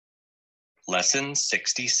Lesson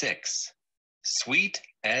 66, Sweet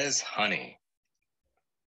as Honey.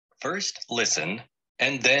 First listen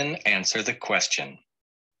and then answer the question.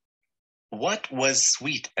 What was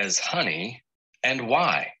sweet as honey and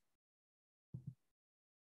why?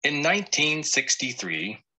 In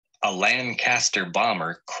 1963, a Lancaster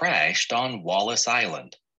bomber crashed on Wallis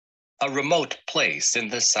Island, a remote place in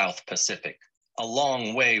the South Pacific, a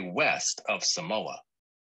long way west of Samoa.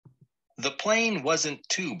 The plane wasn't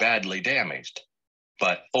too badly damaged,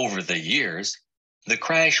 but over the years, the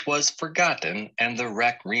crash was forgotten and the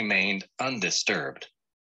wreck remained undisturbed.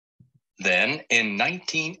 Then, in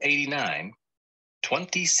 1989,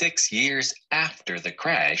 26 years after the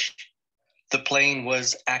crash, the plane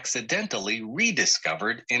was accidentally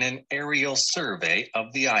rediscovered in an aerial survey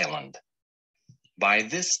of the island. By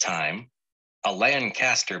this time, a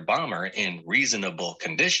Lancaster bomber in reasonable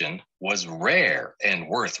condition was rare and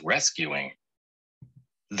worth rescuing.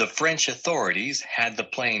 The French authorities had the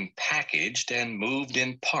plane packaged and moved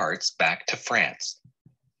in parts back to France.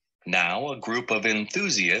 Now a group of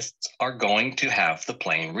enthusiasts are going to have the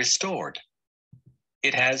plane restored.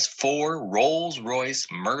 It has 4 Rolls-Royce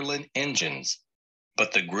Merlin engines,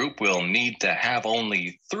 but the group will need to have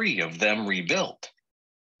only 3 of them rebuilt.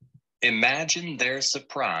 Imagine their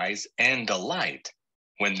surprise and delight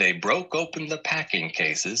when they broke open the packing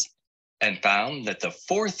cases and found that the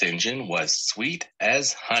 4th engine was sweet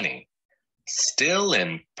as honey, still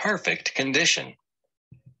in perfect condition.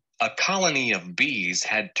 A colony of bees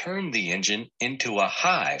had turned the engine into a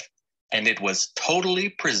hive, and it was totally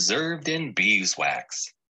preserved in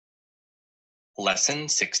beeswax. Lesson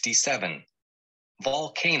 67,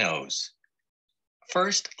 Volcanoes.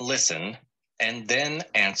 First listen and then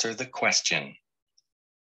answer the question.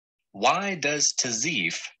 Why does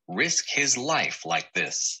Tazif risk his life like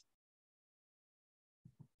this?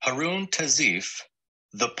 Harun Tazif,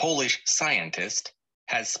 the Polish scientist,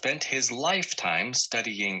 has spent his lifetime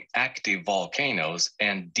studying active volcanoes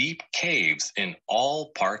and deep caves in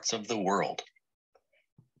all parts of the world.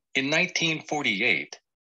 In 1948,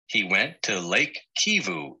 he went to Lake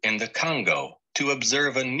Kivu in the Congo to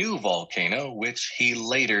observe a new volcano which he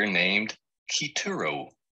later named Kituro.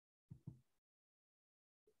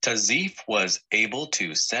 Tazif was able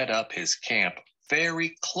to set up his camp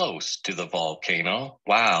very close to the volcano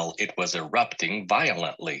while it was erupting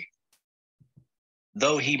violently.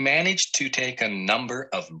 Though he managed to take a number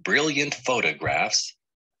of brilliant photographs,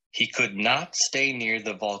 he could not stay near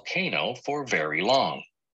the volcano for very long.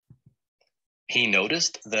 He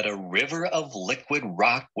noticed that a river of liquid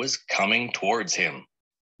rock was coming towards him.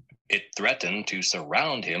 It threatened to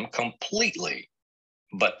surround him completely,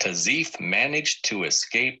 but Tazif managed to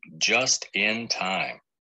escape just in time.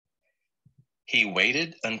 He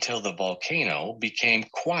waited until the volcano became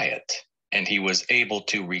quiet, and he was able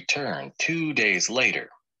to return 2 days later.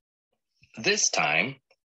 This time,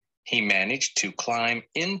 he managed to climb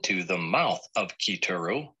into the mouth of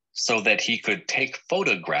Kituro so that he could take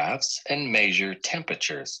photographs and measure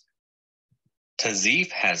temperatures. Tazif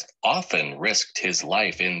has often risked his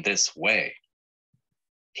life in this way.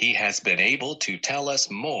 He has been able to tell us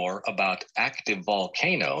more about active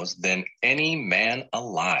volcanoes than any man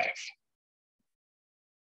alive.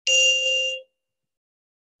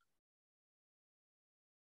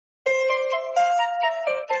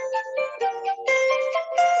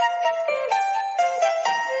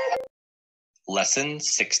 Lesson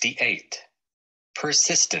 68,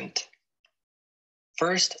 Persistent.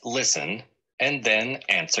 First listen and then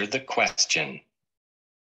answer the question.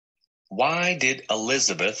 Why did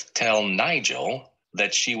Elizabeth tell Nigel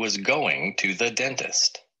that she was going to the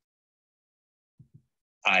dentist?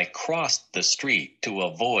 I crossed the street to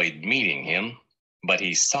avoid meeting him, but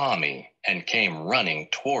he saw me and came running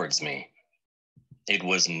towards me. It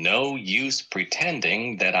was no use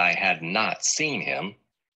pretending that I had not seen him,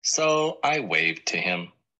 so I waved to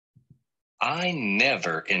him. I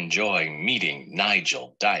never enjoy meeting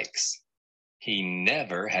Nigel Dykes. He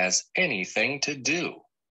never has anything to do.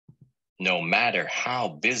 No matter how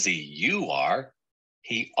busy you are,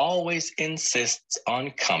 he always insists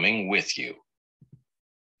on coming with you.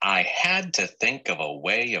 I had to think of a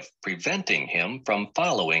way of preventing him from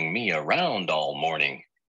following me around all morning.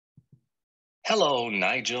 Hello,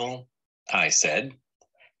 Nigel, I said.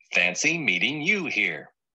 Fancy meeting you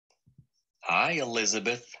here. Hi,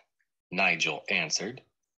 Elizabeth, Nigel answered.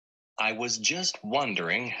 I was just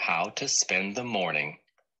wondering how to spend the morning.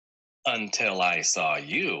 Until I saw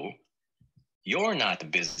you. You're not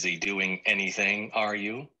busy doing anything, are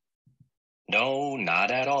you? No, not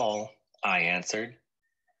at all, I answered.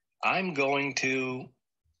 I'm going to...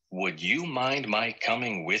 Would you mind my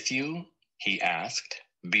coming with you? He asked,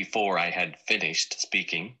 Before I had finished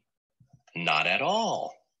speaking, "Not at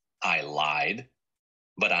all," I lied,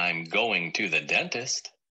 "but I'm going to the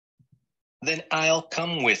dentist." "Then I'll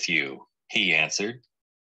come with you," he answered.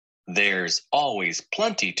 "There's always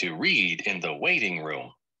plenty to read in the waiting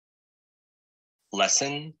room."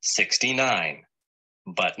 Lesson 69,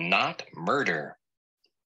 but not murder.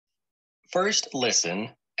 First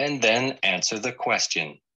listen and then answer the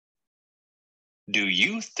question. Do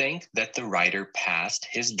you think that the writer passed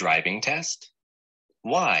his driving test?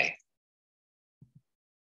 Why?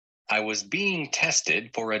 I was being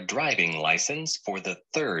tested for a driving license for the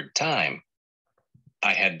third time.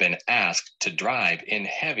 I had been asked to drive in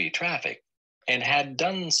heavy traffic and had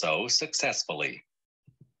done so successfully.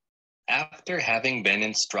 After having been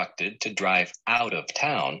instructed to drive out of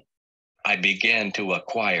town, I began to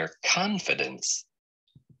acquire confidence.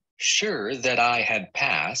 Sure that I had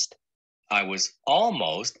passed, I was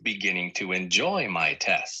almost beginning to enjoy my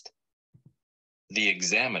test. The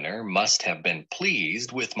examiner must have been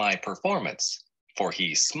pleased with my performance, for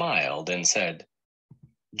he smiled and said,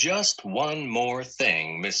 "Just one more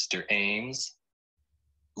thing, Mr. Ames.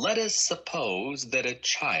 Let us suppose that a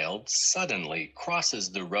child suddenly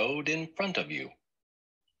crosses the road in front of you.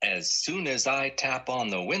 As soon as I tap on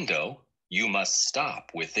the window, you must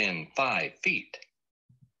stop within 5 feet."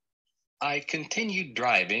 I continued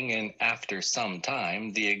driving, and after some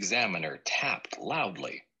time the examiner tapped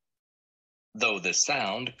loudly. Though the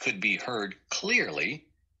sound could be heard clearly,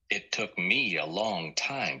 it took me a long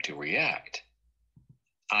time to react.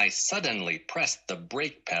 I suddenly pressed the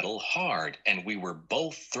brake pedal hard, and we were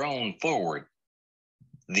both thrown forward.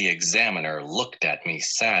 The examiner looked at me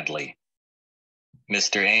sadly.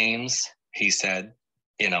 "Mr. Ames," he said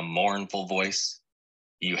in a mournful voice,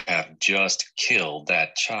 "you have just killed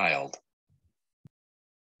that child."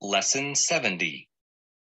 Lesson 70.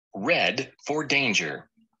 Red for danger.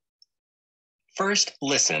 First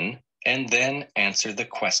listen and then answer the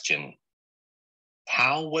question.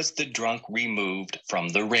 How was the drunk removed from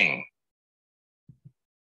the ring?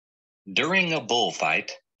 During a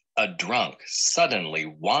bullfight, a drunk suddenly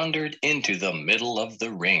wandered into the middle of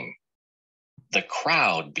the ring. The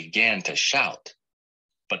crowd began to shout,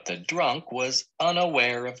 but the drunk was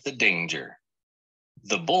unaware of the danger.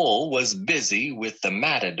 The bull was busy with the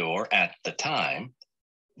matador at the time,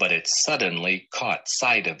 but it suddenly caught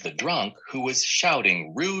sight of the drunk, who was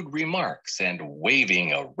shouting rude remarks and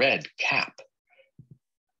waving a red cap.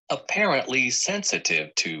 Apparently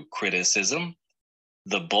sensitive to criticism,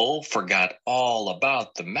 the bull forgot all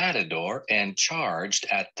about the matador and charged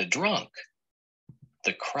at the drunk.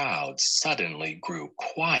 The crowd suddenly grew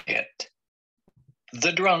quiet.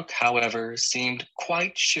 The drunk, however, seemed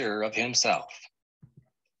quite sure of himself.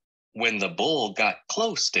 When the bull got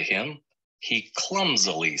close to him, he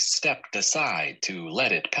clumsily stepped aside to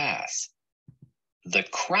let it pass. The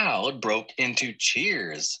crowd broke into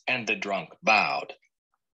cheers, and the drunk bowed.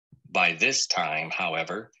 By this time,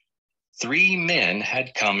 however, 3 men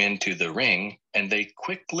had come into the ring, and they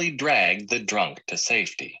quickly dragged the drunk to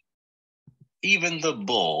safety. Even the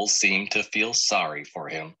bull seemed to feel sorry for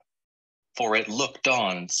him, for it looked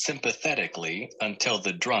on sympathetically until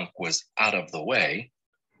the drunk was out of the way,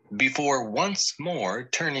 before once more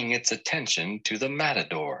turning its attention to the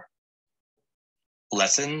matador.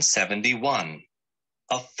 Lesson 71.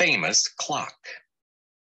 A famous clock.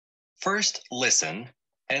 First listen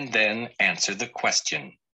and then answer the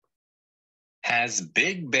question. Has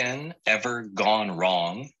Big Ben ever gone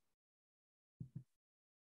wrong?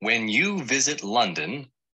 When you visit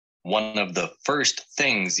London, one of the first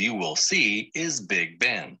things you will see is Big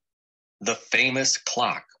Ben, the famous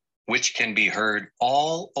clock, which can be heard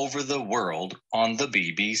all over the world on the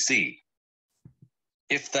BBC.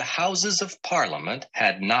 If the Houses of Parliament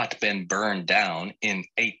had not been burned down in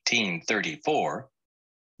 1834,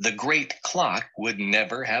 the great clock would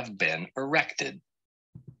never have been erected.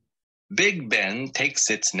 Big Ben takes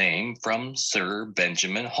its name from Sir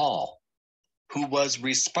Benjamin Hall, who was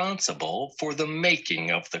responsible for the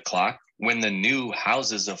making of the clock when the new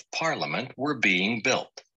Houses of Parliament were being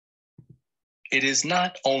built. It is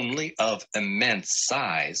not only of immense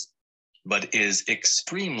size, but is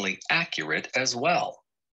extremely accurate as well.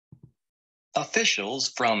 Officials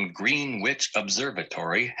from Greenwich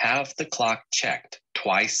Observatory have the clock checked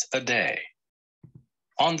twice a day.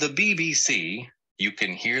 On the BBC, you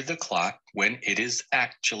can hear the clock when it is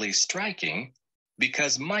actually striking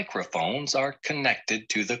because microphones are connected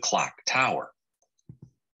to the clock tower.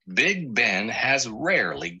 Big Ben has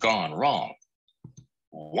rarely gone wrong.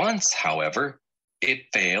 Once, however,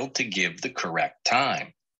 it failed to give the correct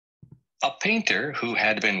time. A painter who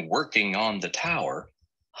had been working on the tower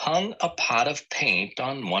hung a pot of paint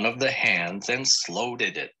on one of the hands and slowed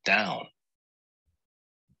it down.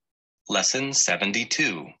 Lesson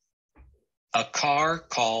 72. A car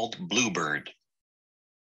called Bluebird.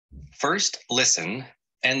 First listen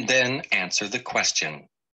and then answer the question.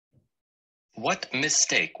 What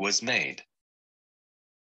mistake was made?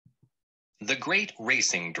 The great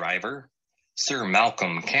racing driver, Sir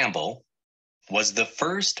Malcolm Campbell, was the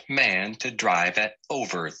first man to drive at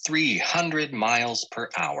over 300 miles per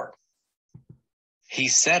hour. He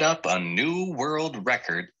set up a new world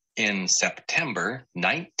record in September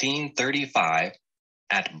 1935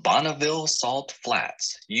 at Bonneville Salt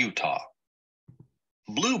Flats, Utah.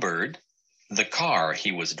 Bluebird, the car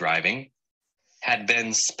he was driving, had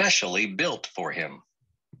been specially built for him.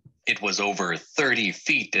 It was over 30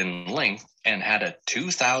 feet in length and had a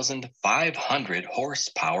 2,500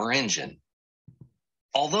 horsepower engine.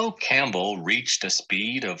 Although Campbell reached a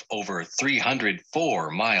speed of over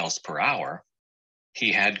 304 miles per hour,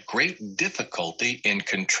 he had great difficulty in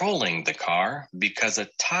controlling the car because a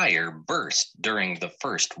tire burst during the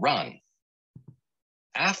first run.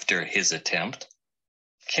 After his attempt,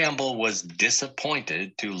 Campbell was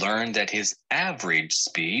disappointed to learn that his average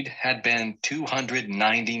speed had been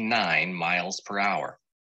 299 miles per hour.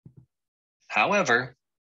 However,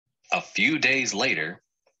 a few days later,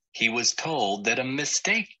 he was told that a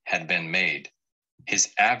mistake had been made.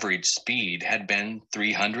 His average speed had been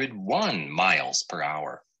 301 miles per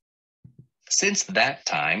hour. Since that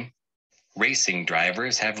time, racing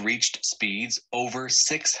drivers have reached speeds over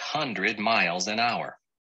 600 miles an hour.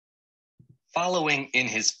 Following in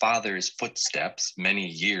his father's footsteps many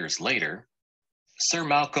years later, Sir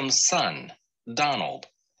Malcolm's son, Donald,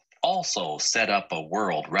 also set up a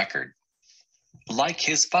world record. Like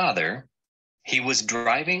his father, he was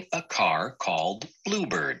driving a car called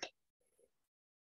Bluebird.